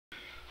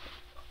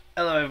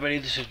Hello everybody,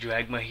 this is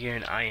Dragma here,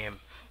 and I am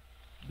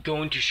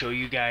going to show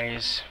you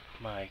guys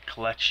my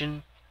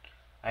collection.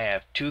 I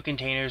have two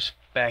containers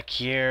back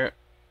here.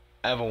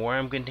 I have a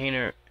worm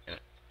container, and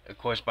a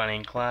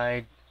corresponding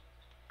Clyde,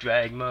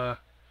 Dragma.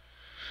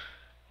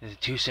 There's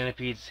two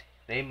centipedes.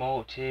 They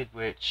molted,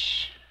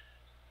 which,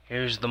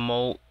 here's the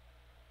molt.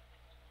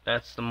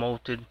 That's the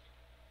molted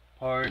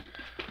part.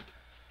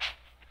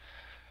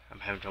 I'm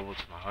having trouble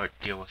with my heart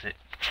to deal with it.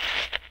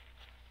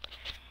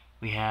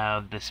 We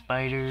have the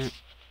spider.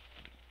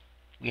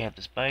 We have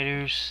the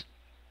spiders.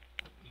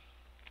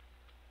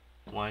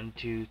 1,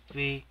 2,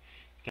 3.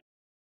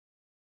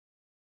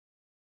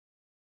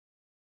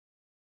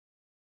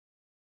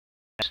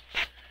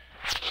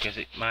 Because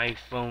my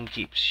phone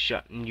keeps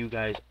shutting you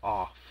guys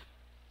off.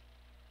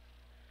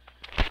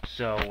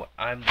 So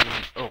I'm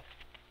doing. Oh,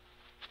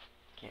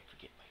 can't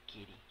forget my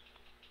kitty.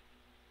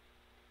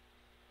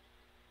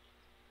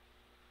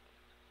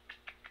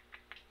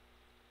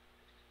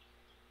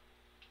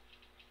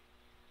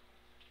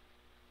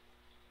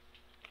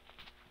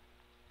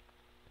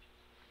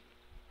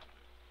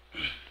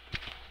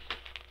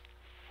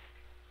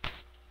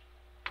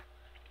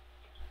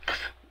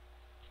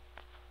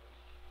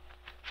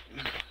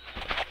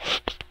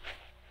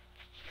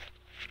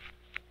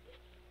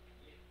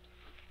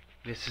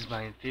 This is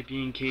my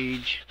amphibian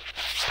cage.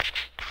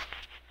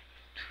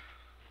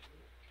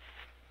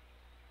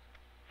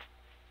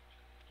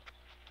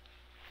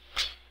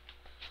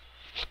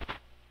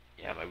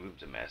 Yeah, my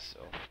room's a mess,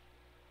 so.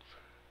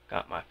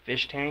 Got my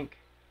fish tank,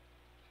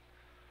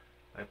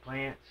 my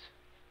plants.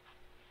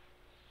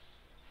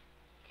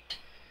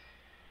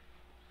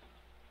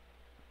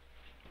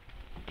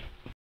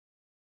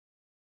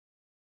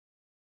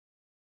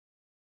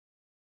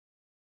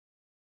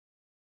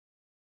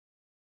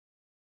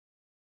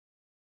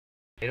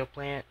 Tomato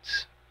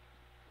plants,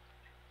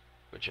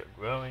 which are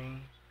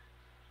growing.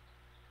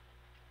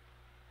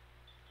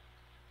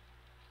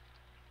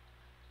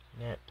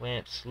 That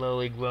plant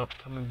slowly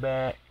coming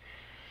back.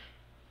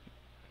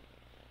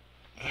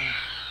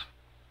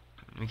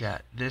 We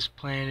got this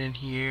plant in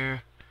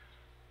here.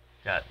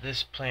 Got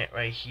this plant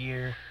right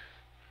here.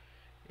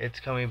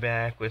 It's coming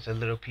back with a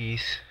little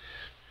piece.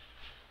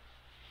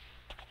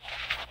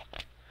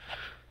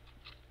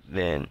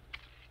 Then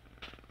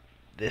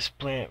this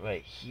plant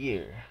right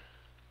here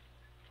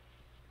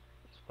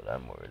is what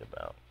I'm worried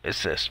about.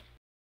 It's this.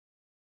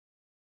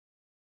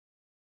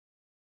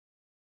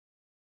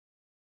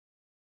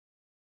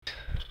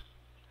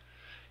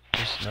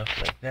 Just enough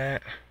like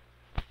that.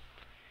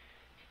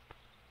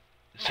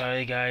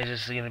 Sorry guys,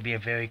 this is going to be a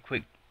very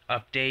quick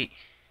update.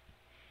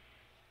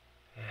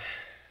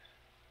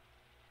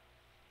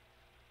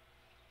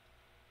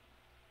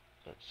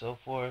 But so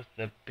forth,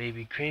 the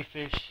baby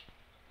crayfish.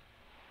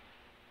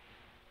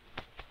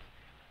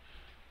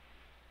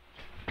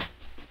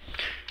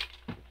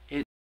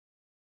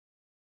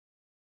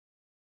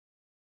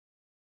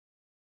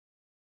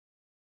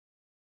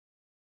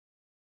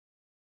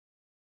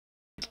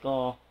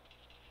 Skull.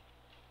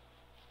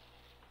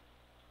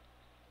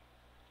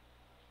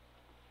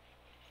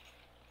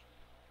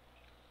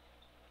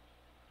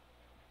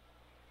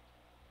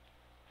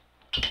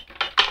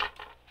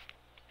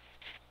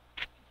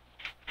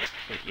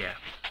 But yeah.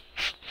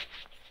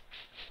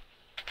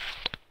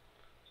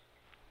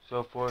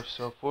 So forth,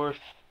 so forth.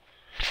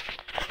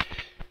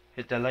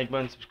 Hit that like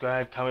button,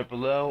 subscribe, comment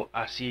below.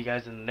 I'll see you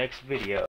guys in the next video.